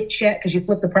get a big check because you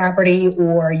flip the property,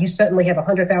 or you suddenly have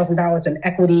 $100,000 in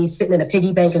equity sitting in a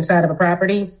piggy bank inside of a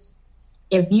property,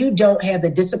 if you don't have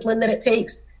the discipline that it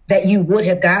takes that you would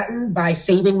have gotten by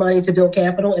saving money to build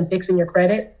capital and fixing your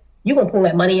credit, you're going to pull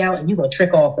that money out and you're going to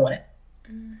trick off on it.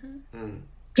 Mm-hmm.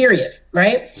 Period.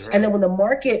 Right? And then when the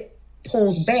market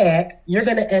pulls back, you're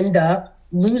going to end up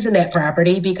losing that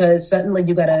property because suddenly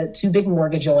you got a too big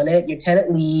mortgage on it. Your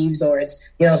tenant leaves, or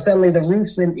it's, suddenly the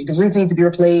roof needs to be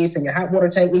replaced and your hot water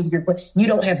tank needs to be replaced. You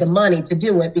don't have the money to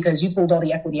do it because you pulled all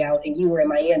the equity out and you were in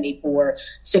Miami for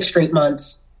 6 straight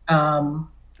months,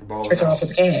 tricking off with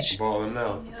the cash. Balling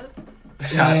out. Yep.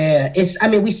 Yeah,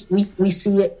 we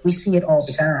see it all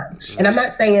the time. And I'm not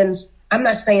saying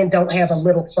don't have a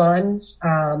little fun,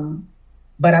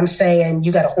 but I'm saying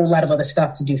you got a whole lot of other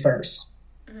stuff to do first.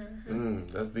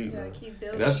 That's deep. I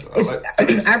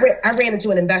ran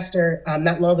into an investor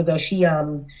not long ago. She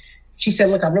said,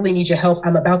 "Look, I really need your help.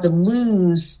 I'm about to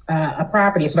lose a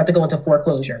property. It's about to go into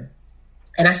foreclosure."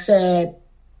 And I said,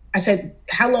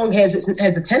 how long has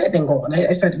the tenant been gone?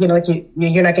 I said, you're not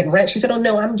getting rent. She said, oh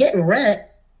no, I'm getting rent,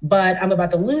 but I'm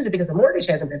about to lose it because the mortgage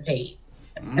hasn't been paid.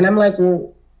 Mm-hmm. And I'm like,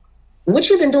 well, what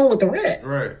you been doing with the rent?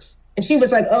 Right. And she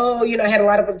was like, oh, I had a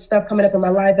lot of other stuff coming up in my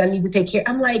life that I need to take care.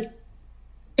 I'm like,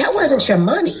 that wasn't your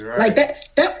money. Right. Like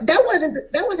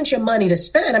that wasn't your money to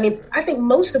spend. I mean, I think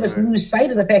most of us lose sight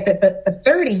of the fact that for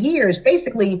 30 years,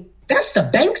 basically, that's the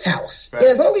bank's house. Right.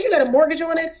 As long as you got a mortgage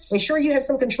on it, make sure you have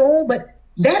some control, but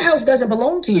that house doesn't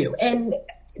belong to you. And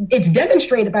it's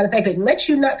demonstrated by the fact that lets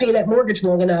you not pay that mortgage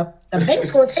long enough, the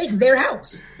bank's going to take their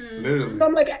house. Literally. So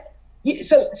I'm like,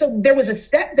 so there was a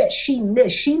step that she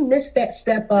missed. She missed that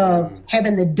step of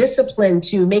having the discipline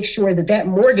to make sure that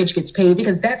mortgage gets paid,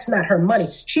 because that's not her money.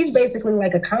 She's basically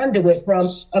like a conduit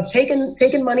of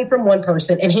taking money from one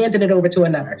person and handing it over to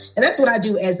another. And that's what I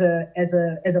do as a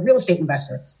real estate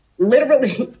investor.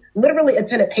 Literally a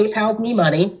tenant PayPal'd me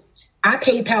money. I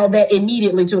PayPal that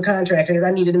immediately to a contractor because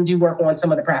I needed him to do work on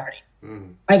some of the property.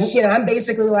 I'm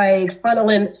basically like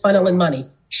funneling money.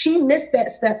 She missed that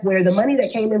step where the money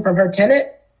that came in from her tenant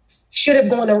should have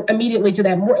gone immediately to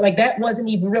that mortgage. Like that wasn't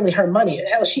even really her money.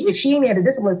 Hell, if she ain't had the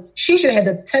discipline, she should have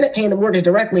had the tenant paying the mortgage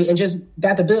directly and just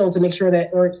got the bills to make sure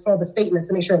or saw the statements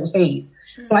to make sure it was paid.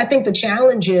 So I think the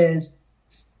challenge is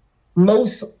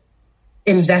most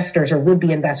investors or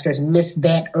would-be investors miss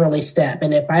that early step.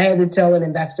 And if I had to tell an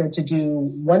investor to do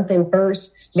one thing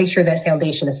first, make sure that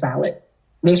foundation is solid.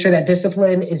 Make sure that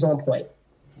discipline is on point.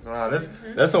 Wow,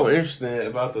 that's so interesting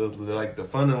about the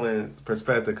funneling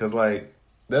perspective, because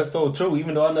that's so true.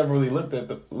 Even though I never really looked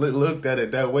at it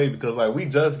that way, because we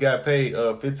just got paid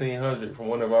 $1,500 from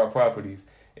one of our properties,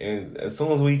 and as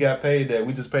soon as we got paid that,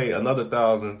 we just paid another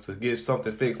 $1,000 to get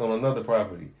something fixed on another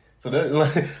property. So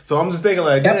so I'm just thinking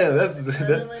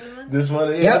this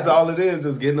money. That's all it is,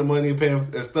 just getting the money and paying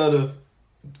instead of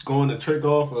going to trick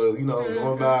off or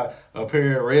going by a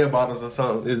pair of red bottoms or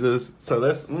something. It's just so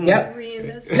that's No,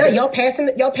 y'all passing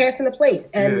the plate,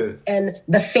 and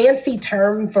the fancy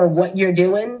term for what you're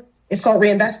doing is called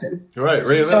reinvesting. Right,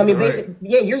 reinvesting. So I mean,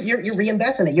 you're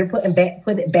reinvesting it. You're putting it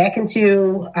back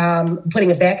into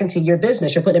your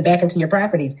business. You're putting it back into your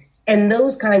properties, and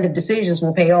those kind of decisions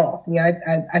will pay off.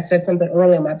 I said something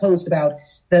earlier in my post about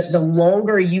the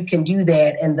longer you can do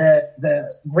that, and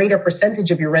the greater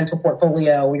percentage of your rental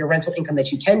portfolio or your rental income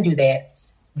that you can do that.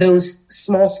 Those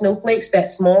small snowflakes, that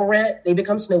small rent, they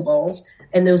become snowballs,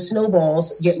 and those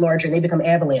snowballs get larger and they become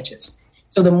avalanches.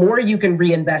 So the more you can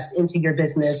reinvest into your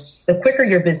business, the quicker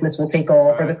your business will take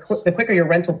off, or the quicker your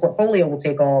rental portfolio will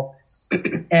take off,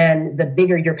 and the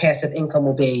bigger your passive income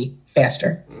will be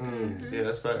faster. Yeah,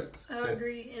 that's facts. I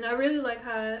agree. And I really like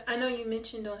how, I know you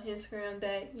mentioned on Instagram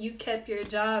that you kept your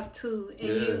job too, and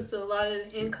used a lot of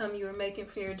the income you were making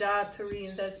for your job to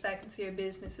reinvest back into your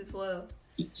business as well.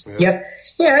 Yep.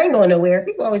 Yeah, I ain't going nowhere.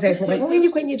 People always ask me, when are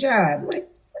you quitting your job? I'm like,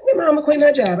 I'm going to quit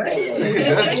my job. I ain't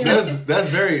going nowhere. That's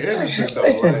very interesting, though.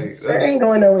 Listen, I ain't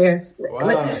going nowhere.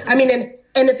 Wow. I mean,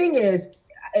 and the thing is,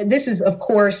 this is of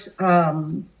course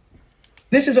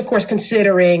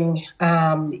considering,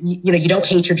 you don't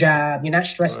hate your job. You're not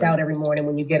stressed out every morning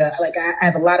when you get up. I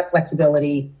have a lot of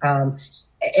flexibility. I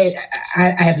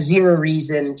have zero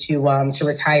reason to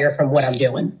retire from what I'm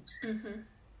doing.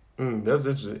 That's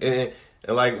interesting.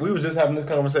 And we were just having this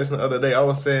conversation the other day. I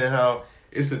was saying how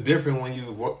it's a different when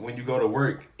you go to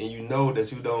work and you know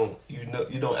that you don't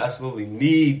absolutely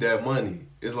need that money.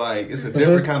 It's like it's a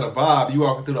different kind of vibe. You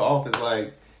walking through the office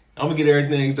like, I'm gonna get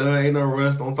everything done. Ain't no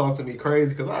rush. Don't talk to me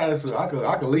crazy because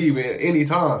I could leave at any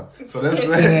time. So that's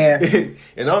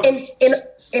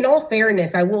in all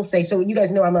fairness, I will say. So you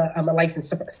guys know I'm a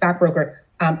licensed stockbroker.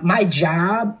 My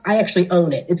job, I actually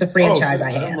own it. It's a franchise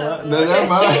I have. Never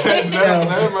mind.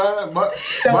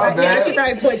 I should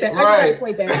probably point that. Right.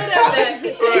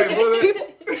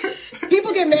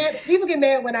 People get mad. People get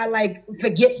mad when I like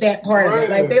forget that part of it.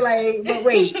 Like they like, but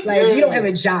wait, like you don't have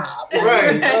a job.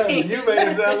 Right. You make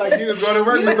it sound like you just going to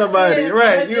work with somebody.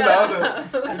 Right. You like, hold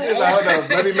up.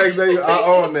 Let me make sure I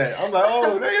own that. I'm like,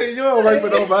 oh, you don't work for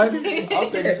nobody.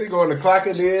 I'm thinking she going to clock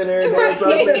it in every day or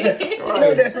something.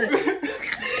 No different.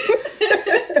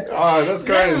 Oh, that's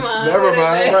crazy. Never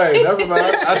mind. Right. Never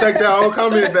mind. I take that whole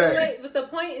comment back. But the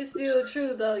point is still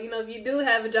true, though. You know, if you do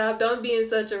have a job, don't be in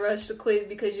such a rush to quit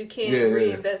because you can't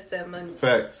reinvest that money.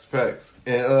 Facts.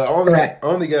 And I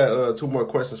only got 2 more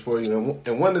questions for you.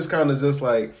 And one is kind of just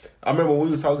like, I remember when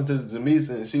we was talking to Jamise,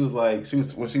 and she was like,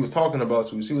 when she was talking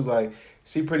about you, she was like,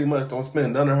 she pretty much don't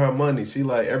spend none of her money. She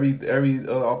like every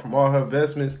from all her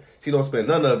investments, she don't spend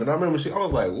none of it. And I remember I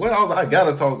was like, what? I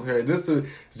gotta talk to her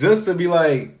just to be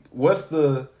like, what's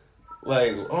the,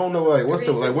 like, I don't know, like, what's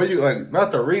the, like, where you, like,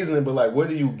 not the reasoning, but, like, where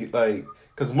do you get, like,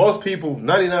 because most people,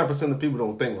 99% of people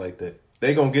don't think like that.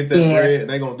 They gonna get that bread and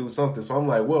they gonna do something. So I'm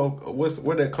like, well,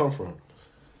 where'd that come from?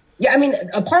 Yeah, I mean,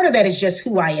 a part of that is just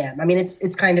who I am. I mean,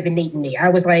 it's kind of innate in me. I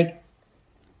was like,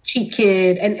 cheap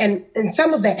kid, and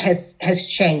some of that has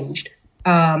changed.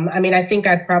 I mean, I think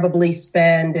I probably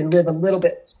spend and live a little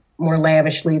bit more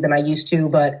lavishly than I used to,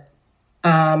 but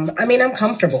I mean, I'm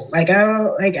comfortable. Like I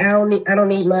don't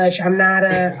need much. I'm not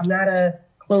a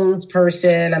clothes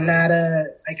person. I'm not I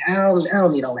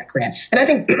don't need all that crap. And I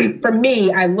think for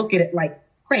me, I look at it like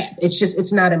crap.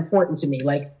 It's not important to me.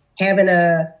 Like having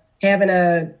a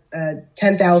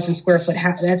 10,000 square foot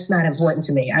house, that's not important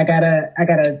to me. I got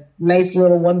a nice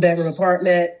little 1-bedroom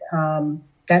apartment.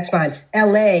 That's fine.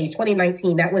 LA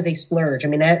 2019, that was a splurge. I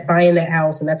mean, buying that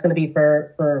house, and that's going to be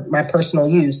for my personal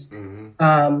use.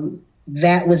 Mm-hmm.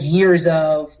 That was years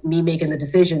of me making the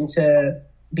decision to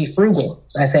be frugal,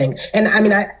 I think. And I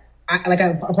mean, I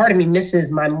a part of me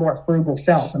misses my more frugal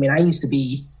self. I mean, I used to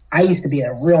be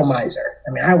a real miser.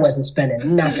 I mean, I wasn't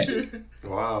spending nothing.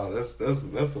 Wow, that's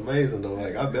amazing though.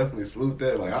 Like, I definitely salute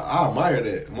that. Like, I admire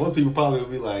that. Most people probably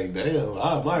would be like, damn,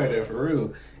 I admire that for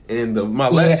real. And I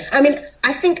mean,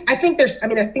 I think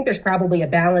there's probably a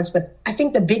balance, but I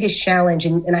think the biggest challenge,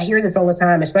 and I hear this all the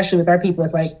time, especially with our people,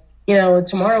 is like, you know,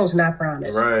 tomorrow's not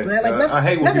promised. Right. I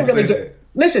hate when people say that.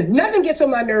 Listen, nothing gets on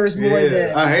my nerves more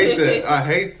than... I hate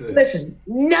that. Listen,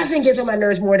 nothing gets on my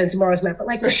nerves more than tomorrow's not... But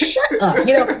like, shut up,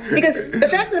 you know? Because the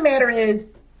fact of the matter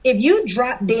is, if you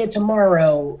drop dead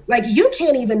tomorrow, like, you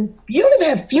don't even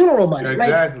have funeral money.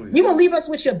 Exactly. Like, you gonna leave us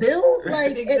with your bills?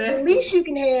 Like, exactly. The least you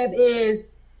can have is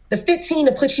the 15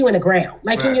 to put you in the ground.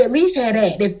 Like, Can you at least have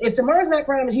that? If tomorrow's not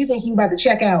promised, you think you about to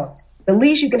check out, the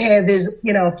least you can have is,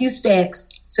 you know, a few stacks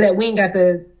so that we ain't got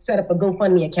to set up a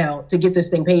GoFundMe account to get this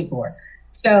thing paid for.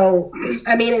 So,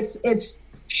 I mean, it's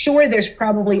sure there's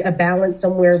probably a balance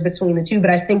somewhere between the two, but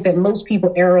I think that most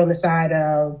people err on the side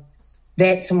of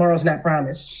that tomorrow's not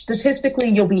promised. Statistically,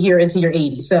 you'll be here into your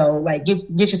 80s. So, like, get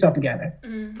yourself together.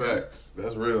 Mm-hmm. Facts.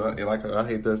 That's real. I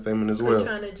hate that statement as well. You're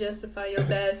trying to justify your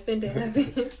bad spending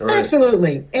habits. Right.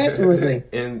 Absolutely.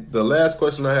 And the last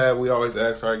question I have, we always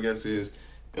ask our guests is,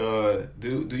 do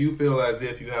you feel as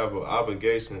if you have an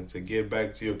obligation to give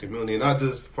back to your community, not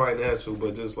just financial,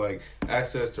 but just like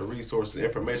access to resources,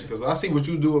 information? Because I see what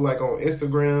you do, like on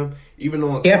Instagram, even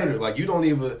on Twitter. Like you don't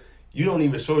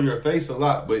even show your face a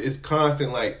lot, but it's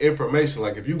constant like information.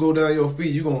 Like if you go down your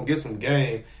feet, you're gonna get some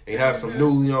game and have some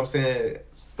new, you know what I'm saying,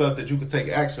 stuff that you can take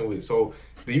action with. So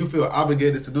do you feel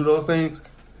obligated to do those things?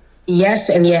 Yes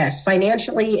and yes,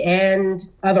 financially and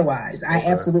otherwise. Okay.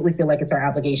 I absolutely feel like it's our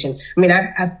obligation. I mean,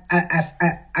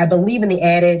 I believe in the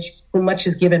adage, "Who much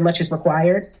is given, much is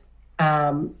required."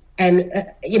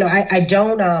 You know, I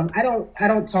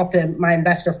don't talk to my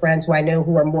investor friends who I know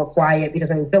who are more quiet,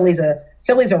 because I mean, Philly's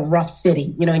a rough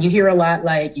city, you know, and you hear a lot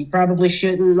like, you probably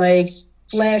shouldn't like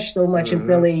flash so much in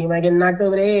Philly, you might get knocked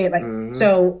over the head. Like,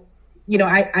 so, you know,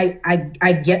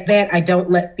 I get that. I don't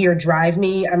let fear drive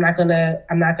me. I'm not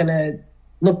gonna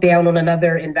look down on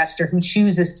another investor who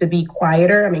chooses to be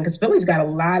quieter. I mean, because Philly's got a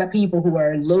lot of people who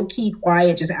are low key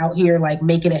quiet, just out here like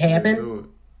making it happen.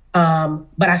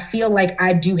 But I feel like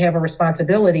I do have a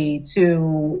responsibility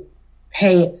to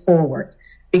pay it forward.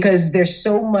 because there's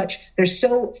so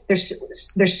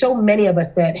many of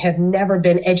us that have never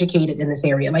been educated in this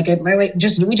area.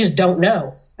 We just don't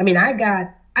know. I mean, I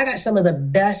got some of the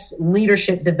best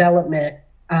leadership development,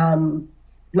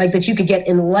 that you could get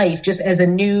in life just as a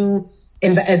new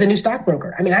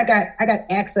stockbroker. I mean, I got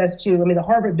access to, the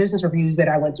Harvard Business Reviews that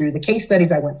I went through, the case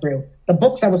studies I went through, the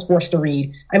books I was forced to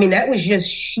read. I mean, that was just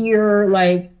sheer,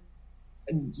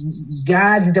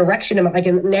 God's direction.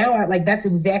 And now that's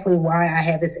exactly why I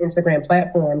have this Instagram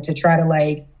platform, to try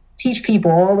to teach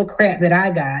people all the crap that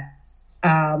I got,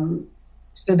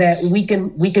 so that we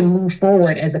can move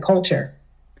forward as a culture.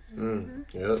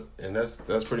 Yep, and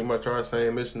that's pretty much our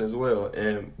same mission as well.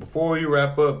 And before we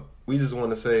wrap up, we just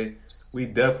want to say we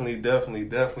definitely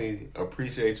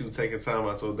appreciate you taking time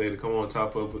out your day to come on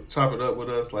chop it up with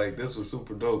us. This was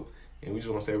super dope, and we just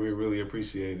want to say we really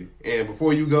appreciate it. And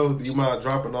before you go, do you mind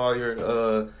dropping all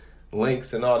your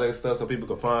links and all that stuff so people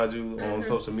can find you on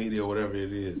social media or whatever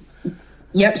it is?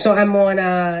 Yep. So I'm on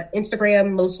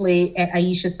Instagram mostly at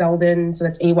Aisha Selden. So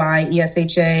that's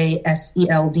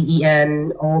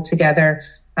AYESHASELDEN all together.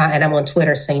 And I'm on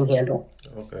Twitter, same handle.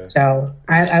 Okay. So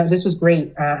this was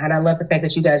great. And I love the fact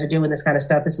that you guys are doing this kind of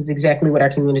stuff. This is exactly what our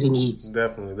community needs.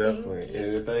 Definitely.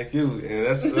 And thank you. And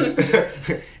that's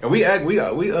and we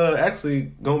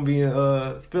actually gonna be in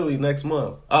Philly next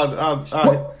month. I'll hit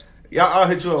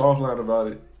you up offline about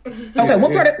it. Okay,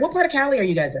 what part of Cali are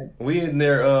you guys in? We in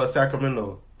there,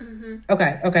 Sacramento.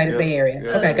 Okay, the Bay Area.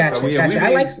 Yeah. Okay, gotcha.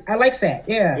 I like Sac.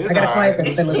 Yeah, I got a client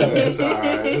that lives up there. It's all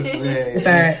right.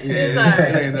 It's all right.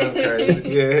 It ain't nothing crazy.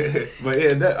 Yeah,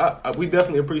 but we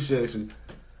definitely appreciate you.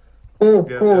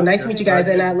 Cool. Nice to meet you guys,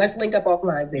 and let's link up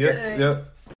offline. Yep.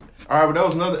 All right, but that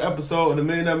was another episode of the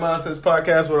Millionaire Mindsets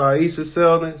Podcast with Aisha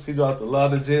Selden. She dropped a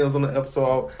lot of gems on the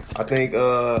episode. I think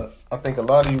a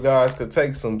lot of you guys could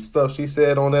take some stuff she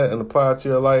said on that and apply it to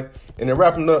your life. And then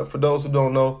wrapping up, for those who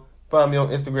don't know, find me on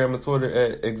Instagram and Twitter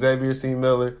at Xavier C.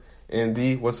 Miller. And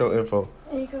D, what's your info?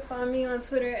 And you can find me on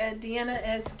Twitter at Deanna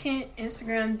S. Kent,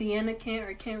 Instagram Deanna Kent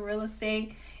or Kent Real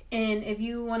Estate. And if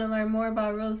you want to learn more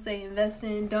about real estate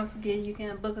investing, don't forget you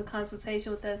can book a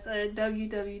consultation with us at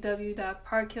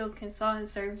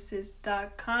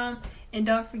www.parkhillconsultantservices.com. And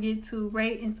don't forget to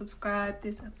rate and subscribe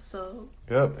this episode.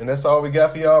 Yep, and that's all we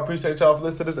got for y'all. Appreciate y'all for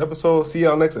listening to this episode. See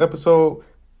y'all next episode.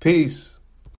 Peace.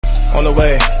 On the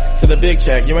way to the big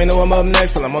check. You ain't know I'm up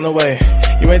next, but I'm on the way.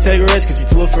 You ain't take risks cause you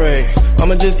too afraid.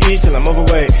 I'ma just eat till I'm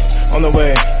overweight. On the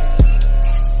way.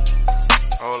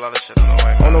 A whole lot of shit on the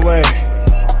way. On the way.